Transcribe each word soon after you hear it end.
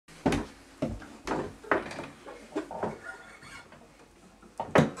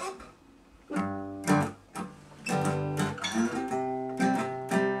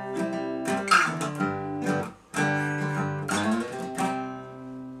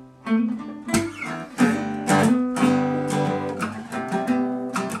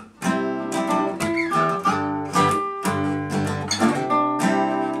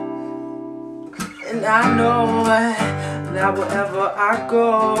And I know that wherever I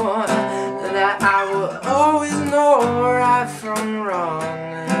go, that I will always know right from wrong.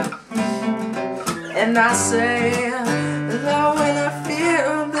 And I say that when I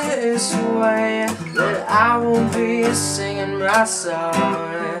feel this way, that I will be singing my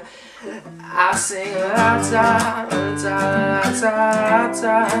song. I sing la ta ta ta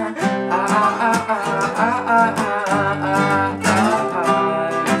ta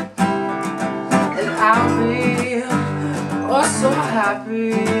and I'll be oh so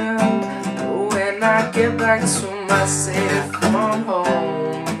happy when I get back to my safe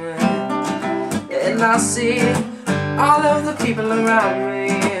home, and I see all of the people around me,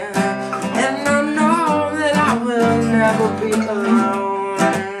 and I know that I will never be alone.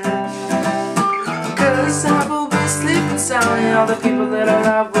 I will be sleeping soundly, all the people that I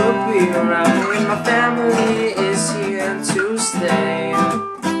love will be around me. My family is here to stay. I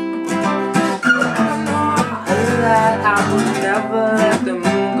know that I would never let them go.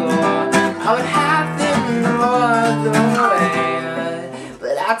 I would have them no other way.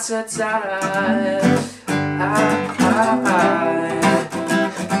 But I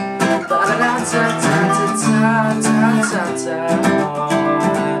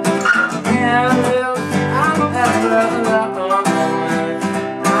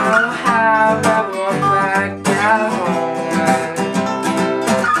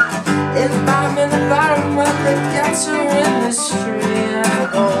in the street,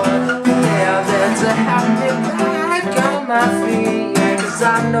 oh yeah, there's a happy bag on my feet, yeah, 'cause I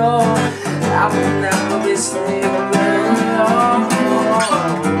know I will never be sleeping alone.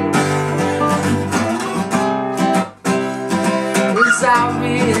 'Cause I'll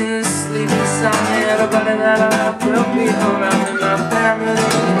be sleeping soundly, everybody that I love will be around me. My family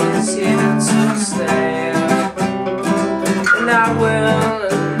is here to stay, and I will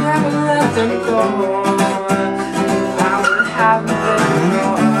never let them go.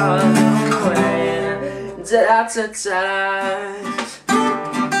 Da da da.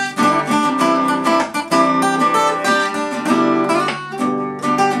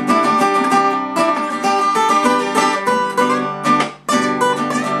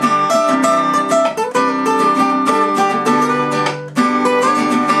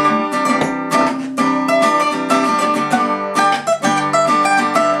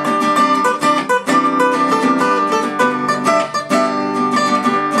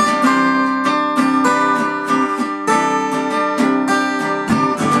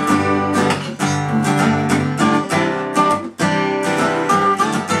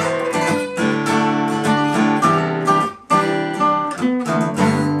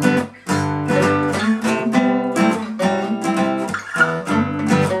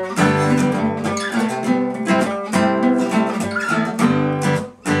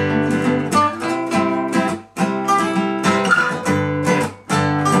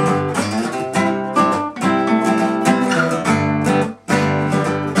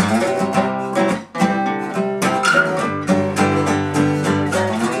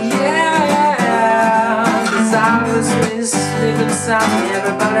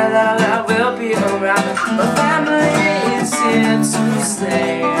 Everybody that I love will be around. My family is here to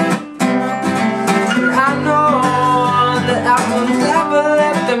stay. I know that I will never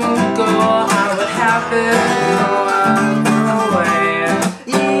let them go. I will have it no other way.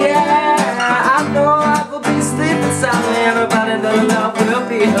 Yeah, I know I will be sleeping soundly. Everybody that I love will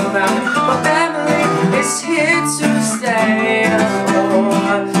be around. My family is here to stay. Oh,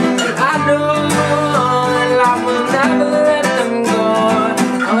 and I know that I will never let them go.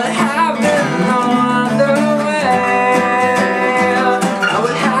 I would have it no other way. I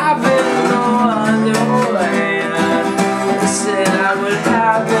would have it no other way. I said I would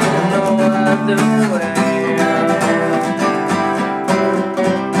have it no other way.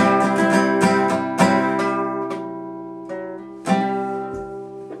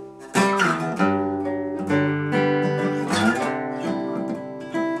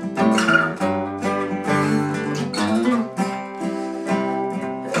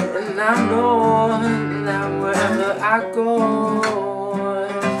 I know that wherever I go,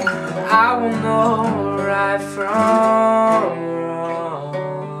 I will know right from